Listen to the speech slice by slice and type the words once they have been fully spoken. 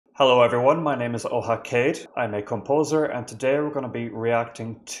Hello everyone, my name is YUQI. I'm a composer and today we're going to be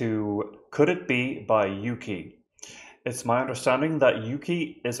reacting to Could It Be by YUQI. It's my understanding that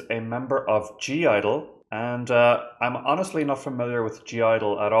YUQI is a member of i-dle and I'm honestly not familiar with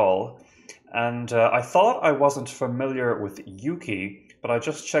i-dle at all. And I thought I wasn't familiar with YUQI, but I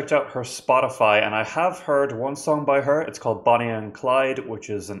just checked out her Spotify and I have heard one song by her. It's called Bonnie and Clyde, which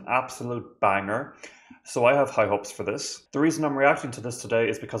is an absolute banger. So I have high hopes for this. The reason I'm reacting to this today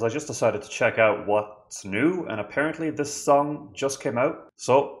is because I just decided to check out what's new, and apparently this song just came out.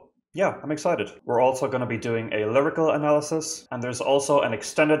 So yeah, I'm excited. We're also going to be doing a lyrical analysis, and there's also an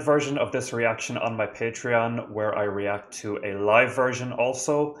extended version of this reaction on my Patreon where I react to a live version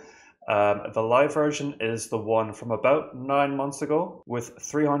also. The live version is the one from about 9 months ago with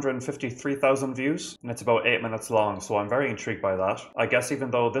 353,000 views, and it's about 8 minutes long, so I'm very intrigued by that. I guess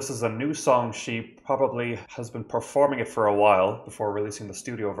even though this is a new song, she probably has been performing it for a while before releasing the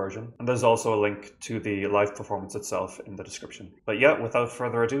studio version. And there's also a link to the live performance itself in the description. But yeah, without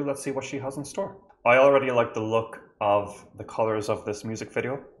further ado, let's see what she has in store. I already like the look of the colors of this music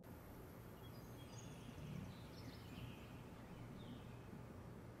video.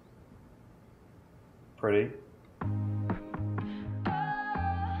 Pretty.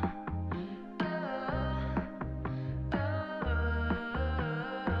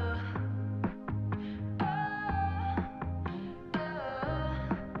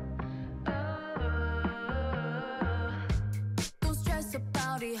 Don't stress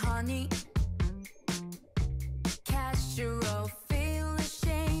about it, honey. Casual, feel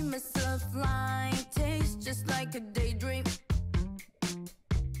ashamed, myself lying, tastes just like a daydream.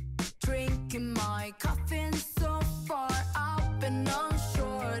 Drinking my coffin so far up and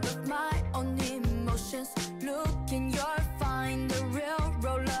unsure of my own emotions. Look in your find the real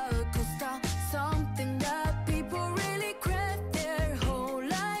roller coaster, something that people really crave their whole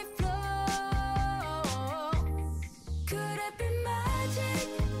life long. Could it be magic?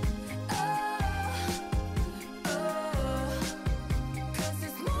 Oh, 'cause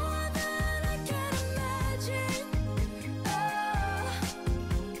it's more than I can imagine.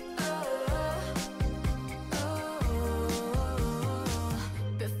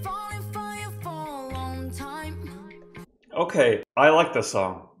 Okay, I like this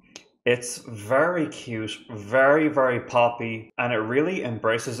song. It's very cute, very poppy, and it really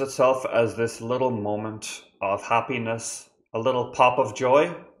embraces itself as this little moment of happiness, a little pop of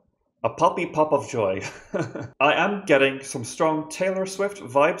joy. A poppy pop of joy. I am getting some strong Taylor Swift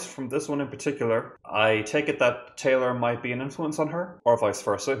vibes from this one in particular. I take it that Taylor might be an influence on her, or vice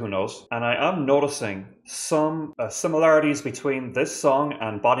versa, who knows. And I am noticing some similarities between this song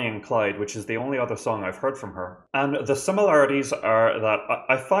and Bonnie and Clyde, which is the only other song I've heard from her. And the similarities are that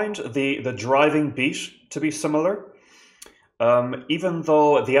I find the driving beat to be similar, even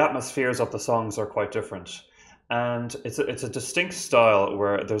though the atmospheres of the songs are quite different. And it's a distinct style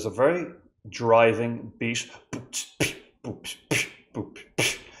where there's a very driving beat,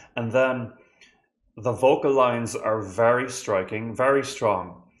 and then the vocal lines are very striking, very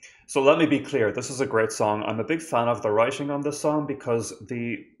strong. So let me be clear, this is a great song. I'm a big fan of the writing on this song because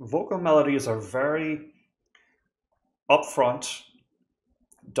the vocal melodies are very upfront,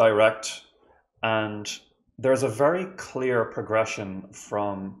 direct, and there's a very clear progression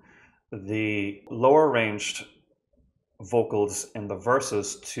from the lower ranged vocals in the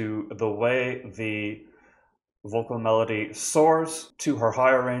verses to the way the vocal melody soars to her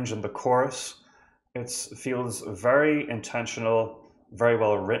higher range in the chorus. It feels very intentional, very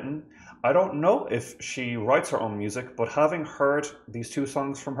well written. I don't know if she writes her own music, but having heard these two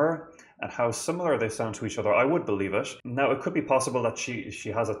songs from her and how similar they sound to each other, I would believe it. Now, it could be possible that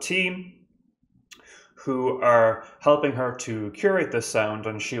she has a team who are helping her to curate this sound,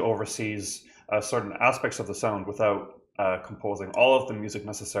 and she oversees certain aspects of the sound without composing all of the music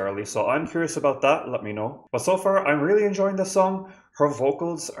necessarily. So I'm curious about that, let me know. But so far, I'm really enjoying this song. Her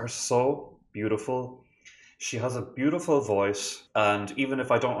vocals are so beautiful. She has a beautiful voice, and even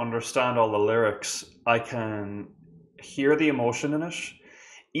if I don't understand all the lyrics, I can hear the emotion in it.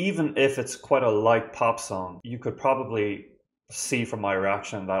 Even if it's quite a light pop song, you could probably see from my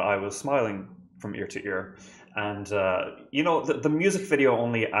reaction that I was smiling from ear to ear. And you know, the music video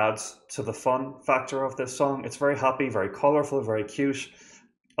only adds to the fun factor of this song. It's very happy, very colorful, very cute.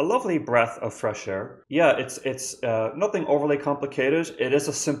 A lovely breath of fresh air. Yeah, it's nothing overly complicated. It is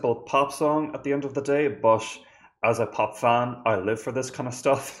a simple pop song at the end of the day, but as a pop fan, I live for this kind of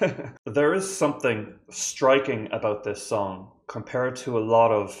stuff. There is something striking about this song compared to a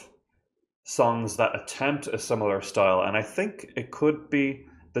lot of songs that attempt a similar style, and I think it could be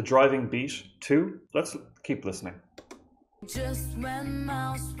the driving beat too. Let's keep listening. Just when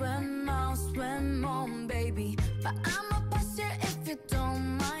mouse went but I'ma pass here if you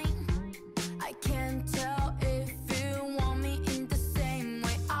don't mind. I can't tell if you want me in the same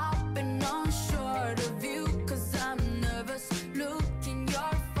way. I've been unsure of you, cause I'm nervous. Looking,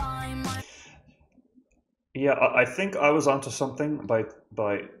 you're fine. Yeah, I think I was onto something by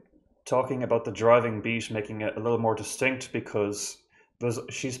talking about the driving beat, making it a little more distinct, because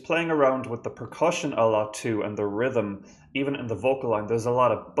she's playing around with the percussion a lot too, and the rhythm, even in the vocal line. There's a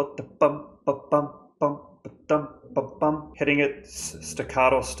lot of but the bum bum bum bum bum bum bum, hitting it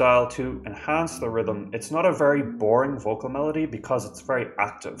staccato style to enhance the rhythm. It's not a very boring vocal melody because it's very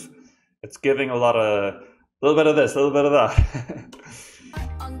active. It's giving a little bit of this, a little bit of that.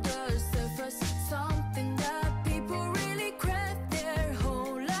 Under the surface, something that people really crave their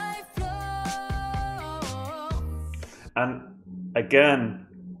whole life long. And again,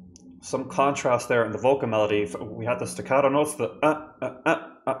 some contrast there in the vocal melody. We had the staccato notes, the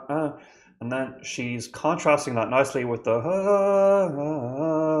and then she's contrasting that nicely with the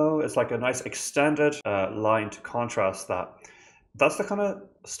it's like a nice extended line to contrast that. That's the kind of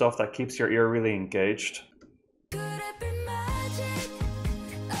stuff that keeps your ear really engaged. Could it be magic?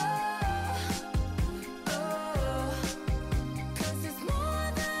 Oh, 'cause it's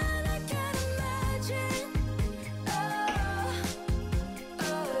more than I can imagine.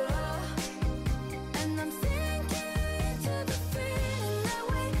 And I'm sinking into the feeling that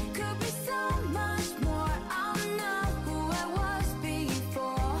we could be so much more. I'm not who I was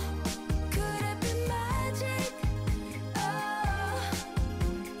before. Could it be magic?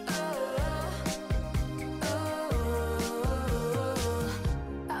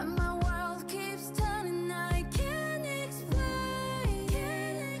 And my world keeps turning, I can't explain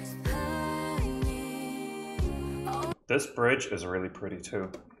it. Oh, This bridge is really pretty too.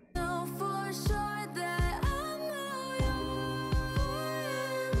 know for sure that I'm all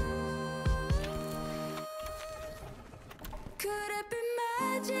yours. Could it be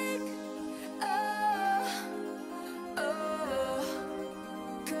magic? Oh,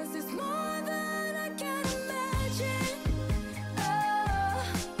 'cause it's more than I can imagine.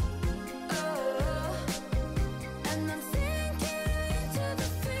 And I'm sinking into the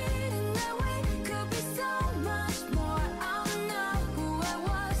feeling that we could be so much more. I'm not who I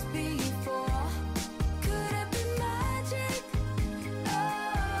was before. Could it be magic?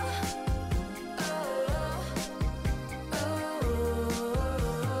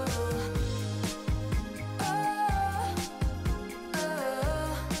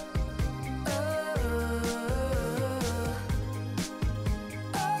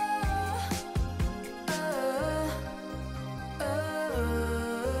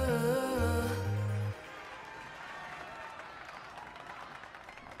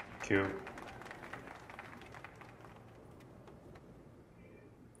 Cute.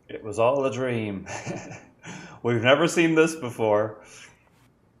 It was all a dream. We've never seen this before.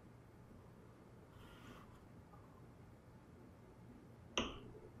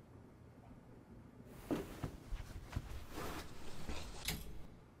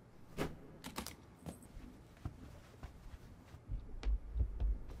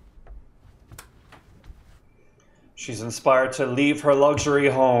 She's inspired to leave her luxury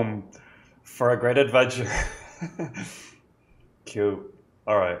home for a great adventure. Cute.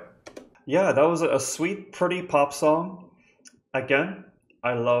 All right. Yeah, that was a sweet, pretty pop song. Again,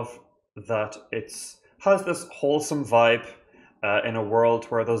 I love that it's has this wholesome vibe in a world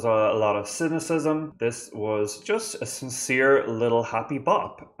where there's a lot of cynicism. This was just a sincere little happy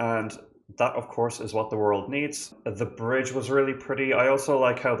bop, and that, of course, is what the world needs. The bridge was really pretty. I also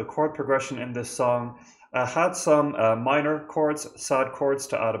like how the chord progression in this song had some minor chords, sad chords,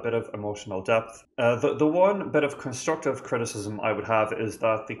 to add a bit of emotional depth. The one bit of constructive criticism I would have is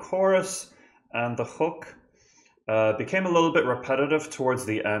that the chorus and the hook became a little bit repetitive towards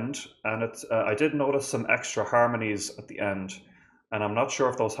the end, and I did notice some extra harmonies at the end, and I'm not sure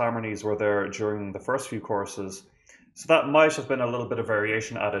if those harmonies were there during the first few choruses, so that might have been a little bit of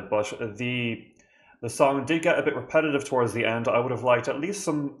variation added, but the song did get a bit repetitive towards the end. I would have liked at least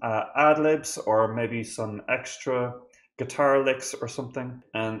some ad-libs or maybe some extra guitar licks or something.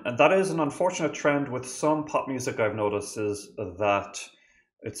 And that is an unfortunate trend with some pop music I've noticed, is that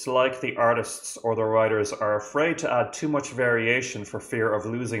it's like the artists or the writers are afraid to add too much variation for fear of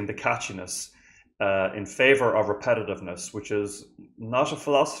losing the catchiness in favor of repetitiveness, which is not a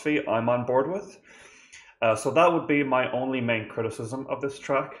philosophy I'm on board with. So that would be my only main criticism of this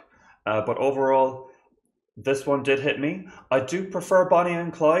track. But overall, this one did hit me. I do prefer Bonnie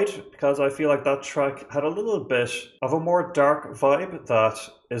and Clyde because I feel like that track had a little bit of a more dark vibe that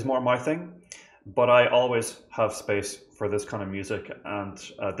is more my thing. But I always have space for this kind of music, and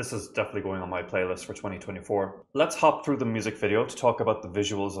this is definitely going on my playlist for 2024. Let's hop through the music video to talk about the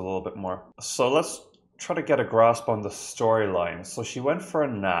visuals a little bit more. So let's try to get a grasp on the storyline. So she went for a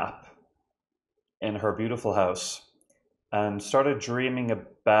nap in her beautiful house and started dreaming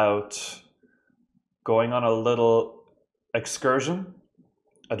about going on a little excursion,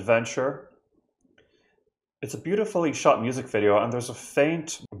 adventure. It's a beautifully shot music video, and there's a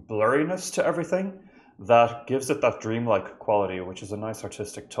faint blurriness to everything that gives it that dreamlike quality, which is a nice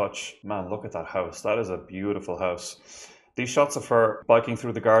artistic touch. Man, look at that house. That is a beautiful house. These shots of her biking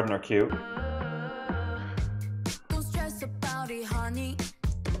through the garden are cute. Don't stress about it, honey.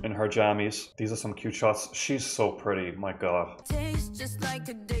 In her jammies. These are some cute shots. She's so pretty, my god. Tastes just like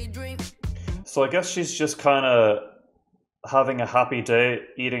a daydream. So I guess she's just kind of having a happy day,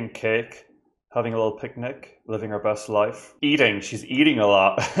 eating cake, having a little picnic, living her best life. Eating, she's eating a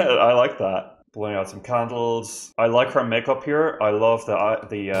lot. I like that. Blowing out some candles. I like her makeup here. I love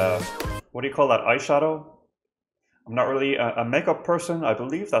the what do you call that, eyeshadow? I'm not really a makeup person. I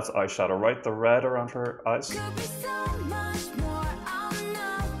believe that's eyeshadow, right? The red around her eyes. Could be so much more. I'm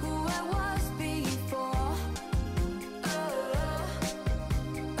not who I was before.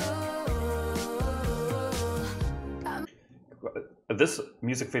 This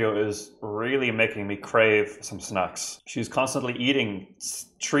music video is really making me crave some snacks. She's constantly eating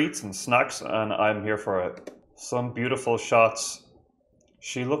treats and snacks, and I'm here for it. Some beautiful shots.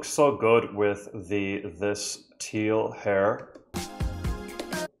 She looks so good with this teal hair.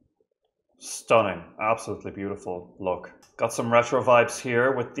 Stunning, absolutely beautiful look. Got some retro vibes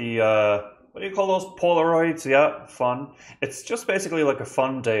here with the, what do you call those, Polaroids? Yeah, fun. It's just basically like a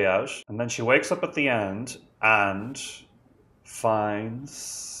fun day out. And then she wakes up at the end and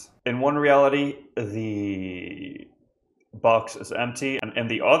finds, in one reality, the box is empty, and in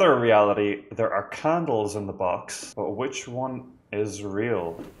the other reality, there are candles in the box. But which one is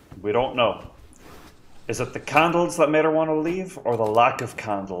real? We don't know. Is it the candles that made her want to leave, or the lack of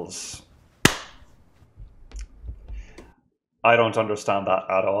candles? I don't understand that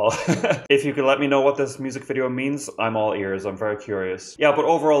at all. If you could let me know what this music video means, I'm all ears. I'm very curious. Yeah, but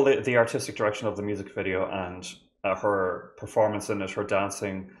overall, the artistic direction of the music video and her performance in it, her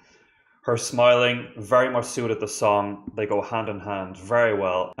dancing, her smiling, very much suited the song. They go hand in hand very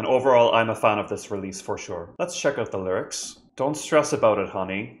well. And overall, I'm a fan of this release for sure. Let's check out the lyrics. Don't stress about it,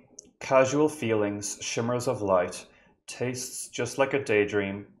 honey. Casual feelings, shimmers of light, tastes just like a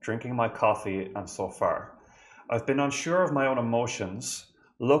daydream, drinking my coffee, and so far. I've been unsure of my own emotions.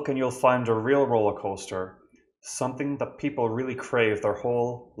 Look and you'll find a real roller coaster, something that people really crave their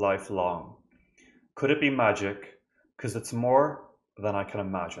whole life long. Could it be magic? 'Cause it's more than I can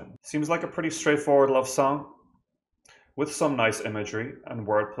imagine. Seems like a pretty straightforward love song with some nice imagery and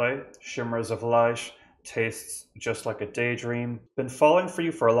wordplay. Shimmers of light, tastes just like a daydream. Been falling for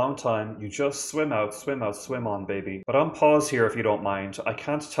you for a long time. You just swim out, swim out, swim on, baby. But on pause here if you don't mind. I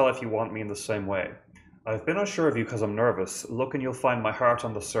can't tell if you want me in the same way. I've been unsure of you because I'm nervous. Look and you'll find my heart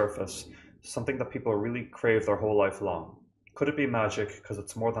on the surface. Something that people really crave their whole life long. Could it be magic? Because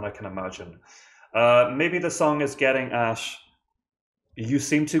it's more than I can imagine. Maybe the song is getting at, you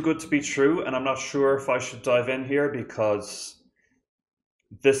seem too good to be true, and I'm not sure if I should dive in here because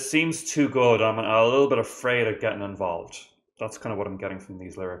this seems too good. I'm a little bit afraid of getting involved. That's kind of what I'm getting from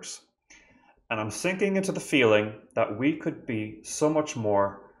these lyrics. And I'm sinking into the feeling that we could be so much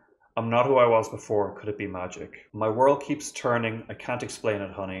more. I'm not who I was before. Could it be magic? My world keeps turning. I can't explain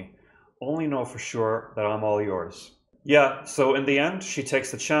it, honey. Only know for sure that I'm all yours. Yeah, so in the end, she takes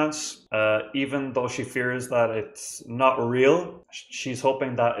the chance, even though she fears that it's not real. She's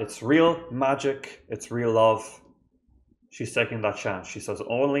hoping that it's real magic, it's real love. She's taking that chance. She says,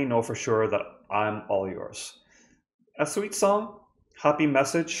 only know for sure that I'm all yours. A sweet song, happy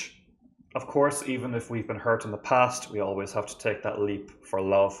message. Of course, even if we've been hurt in the past, we always have to take that leap for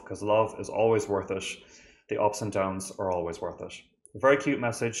love, because love is always worth it. The ups and downs are always worth it. Very cute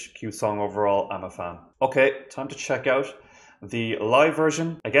message, cute song overall. I'm a fan. Okay, time to check out the live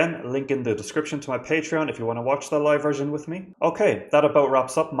version. Again, link in the description to my Patreon if you want to watch the live version with me. Okay, that about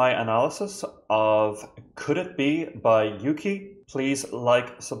wraps up my analysis of Could It Be by YUQI. Please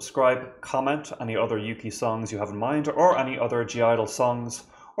like, subscribe, comment any other YUQI songs you have in mind, or any other i-dle songs,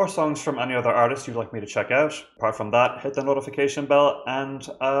 or songs from any other artist you'd like me to check out. Apart from that, hit the notification bell, and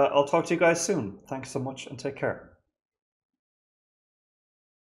I'll talk to you guys soon. Thanks so much and take care.